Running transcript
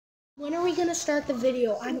When are we gonna start the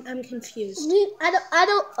video? I'm confused. I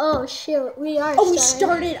don't. Oh shoot, we are. Oh, we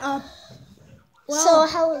started. So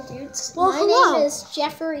hello, dudes. Well, my name is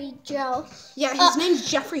Jeffrey Joe. Yeah, his name's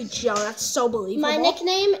Jeffrey Joe. That's so believable. My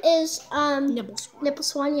nickname is Nibble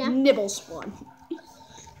Swan. Yeah. Nibble Swan.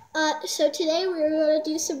 So today we're gonna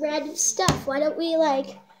do some random stuff. Why don't we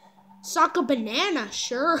suck a banana?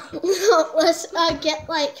 Sure. Let's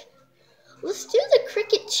let's do the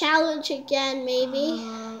cricket challenge again, maybe.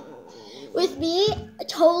 With me,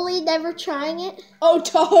 totally never trying it. Oh,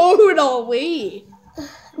 totally.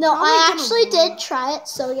 No, I actually did try it,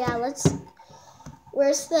 so yeah, let's...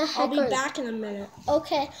 Where's the heck? I'll be back in a minute.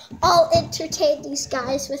 Okay, I'll entertain these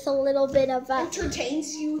guys with a little bit of...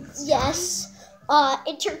 Entertains you? Yes,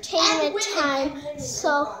 entertainment time.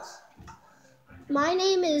 So, my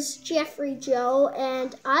name is Jeffrey Joe,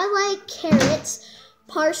 and I like carrots,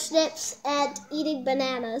 parsnips, and eating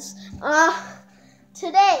bananas.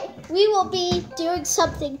 Today, we will be doing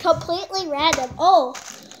something completely random. Oh,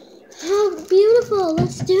 how beautiful.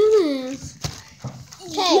 Let's do this.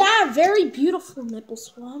 Okay. Yeah, very beautiful, Nibble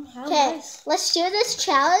Swan. How nice. Let's do this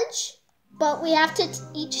challenge, but we have to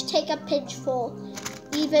each take a pinchful,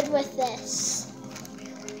 even with this.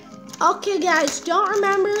 Okay, guys, don't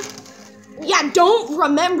remember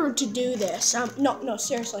to do this. No,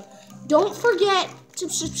 seriously. Don't forget to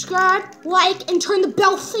subscribe, like, and turn the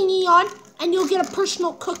bell thingy on, and you'll get a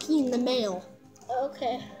personal cookie in the mail.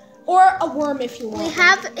 Okay. Or a worm if you want. We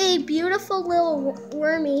have a beautiful little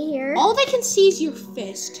wormy here. All they can see is your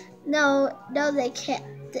fist. No, they can't.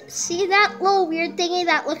 See that little weird thingy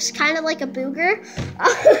that looks kind of like a booger?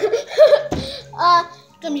 It's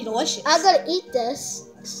gonna be delicious. I'm gonna eat this.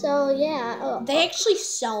 So yeah. They actually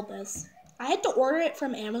sell this. I had to order it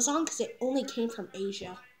from Amazon because it only came from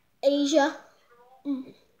Asia. Asia.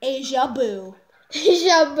 Asia boo.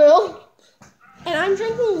 Asia boo. And I'm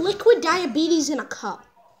drinking liquid diabetes in a cup.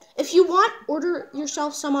 If you want, order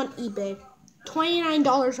yourself some on eBay.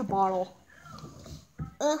 $29 a bottle.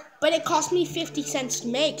 But it cost me 50 cents to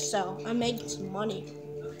make, so I'm making some money.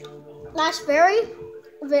 That's very,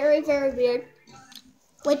 very, very weird.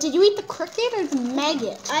 Wait, did you eat the cricket or the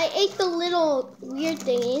maggot? I ate the little weird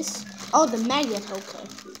thingies. Oh, the maggot, okay.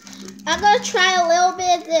 I'm gonna try a little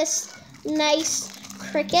bit of this nice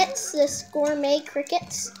crickets, this gourmet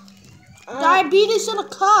crickets. Diabetes in a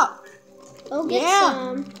cup. Go get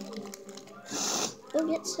some. Go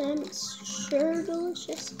get some. It's sure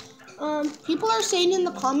delicious. People are saying in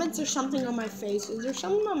the comments there's something on my face. Is there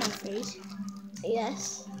something on my face?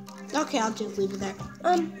 Yes. Okay, I'll just leave it there.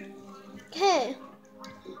 Okay.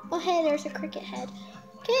 Oh, hey, there's a cricket head.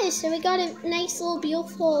 Okay, so we got a nice little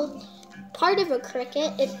beautiful part of a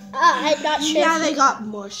cricket. I'm not sure. Yeah, they got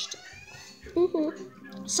mushed.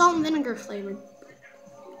 Salt and vinegar flavored.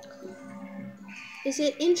 Is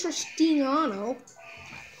it interesting-ano?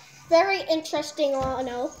 Very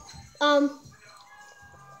interesting-ano.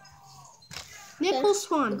 Nibble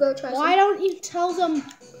Swan, why don't you tell them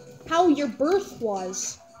how your birth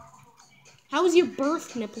was? How was your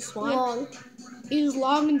birth, Nibble Swan? Long. It was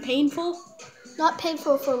long and painful? Not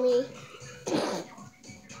painful for me.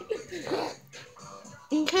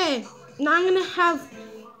 Okay, now I'm gonna have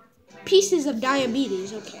pieces of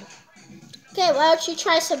diabetes, okay. Okay, why don't you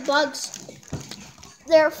try some bugs?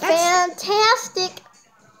 They're fantastic.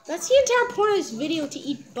 That's the entire point of this video, to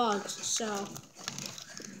eat bugs, so.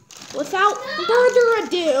 Without further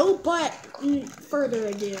ado,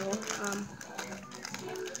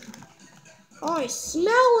 oh, I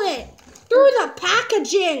smell it through the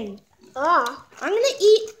packaging. I'm gonna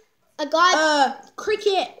eat a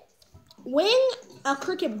cricket wing, a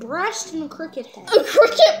cricket breast, and a cricket head. A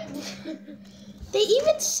cricket. They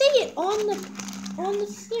even say it on the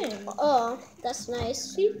thing. Oh, that's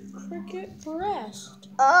nice. See, cricket breast.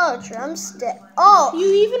 Oh, drumstick. Oh. If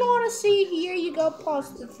you even want to see, here you go,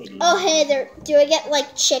 pause the video. Oh, hey there. Do I get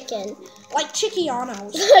chicken? Like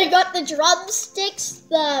chickianos. I got the drumsticks,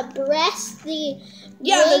 the breast, the wings.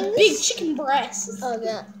 The big chicken breasts. Oh,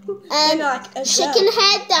 yeah. And a chicken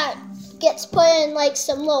head that gets put in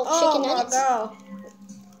some little chicken nuggets. Oh,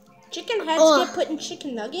 chicken heads get put in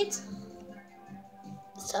chicken nuggets?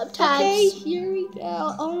 Sometimes. Okay, here we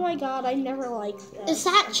go. Oh my god, I never liked that. Is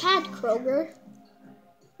that Chad Kroger?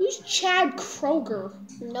 Who's Chad Kroger?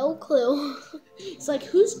 No clue. It's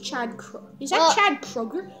who's Chad Kroger? Is that Chad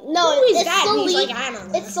Kroger? No, Who is that? He's I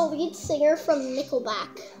don't know. It's the lead singer from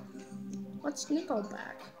Nickelback. What's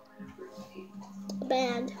Nickelback? A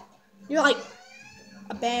band. You're like,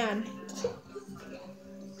 a band.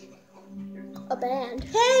 A band.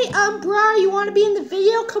 Hey, bro, you want to be in the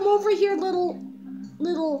video? Come over here, little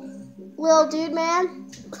Little dude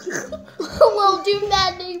man. Little dude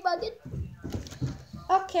man, name bucket.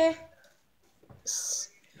 Okay.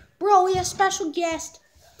 Bro, we have special guest.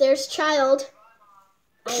 There's child.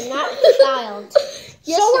 I'm not a child.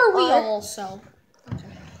 Yes, so you are we are. also. Okay.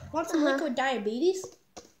 Want some liquid diabetes?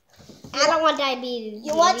 I don't want diabetes.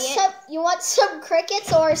 You want some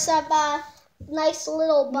crickets or some nice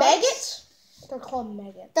little bugs? Maggots? They're called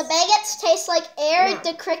maggots. The maggots taste like air. Yeah.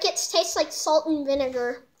 The crickets taste like salt and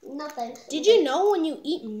vinegar. Nothing. Did you know when you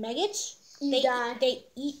eat maggots, You die. they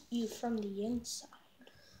eat you from the inside?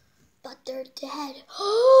 But they're dead.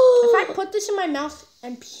 If I put this in my mouth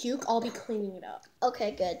and puke, I'll be cleaning it up.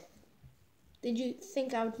 Okay, good. Did you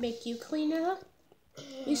think I would make you clean it up?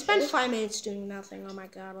 You spent 5 minutes doing nothing. Oh my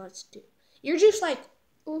god, let's do. You're just like.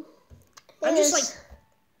 I'm just like.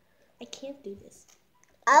 I can't do this.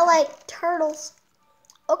 I like turtles.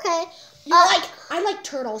 Okay. I like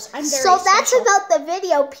turtles. I'm very So that's special. about the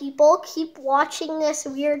video, people. Keep watching this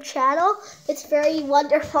weird channel. It's very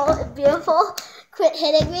wonderful and beautiful. Quit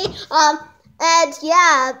hitting me. And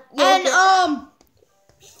yeah. And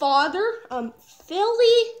father,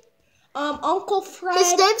 Philly, Uncle Fred.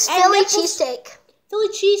 His name's and Philly Nipples- Cheesesteak. Philly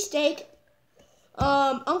cheesesteak.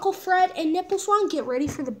 Uncle Fred and Nipple Swan, get ready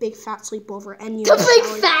for the big fat sleepover. And you. The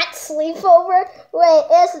big fat sleepover. Wait,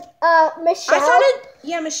 is Michelle? I thought it.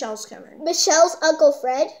 Yeah, Michelle's coming. Michelle's Uncle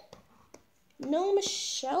Fred. No,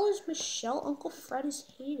 Michelle is Michelle. Uncle Fred is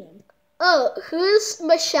Hayden. Oh, who's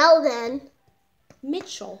Michelle then?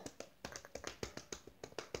 Mitchell.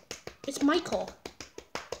 It's Michael.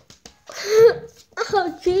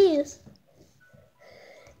 Oh, jeez.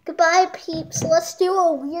 Goodbye, peeps. Let's do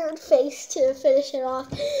a weird face to finish it off.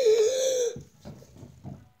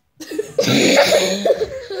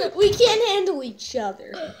 We can't handle each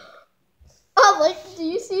other. Oh, like, do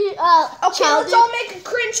you see? Okay, let's all make a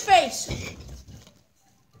cringe face.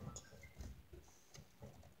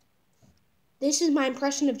 This is my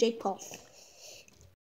impression of Jake Paul.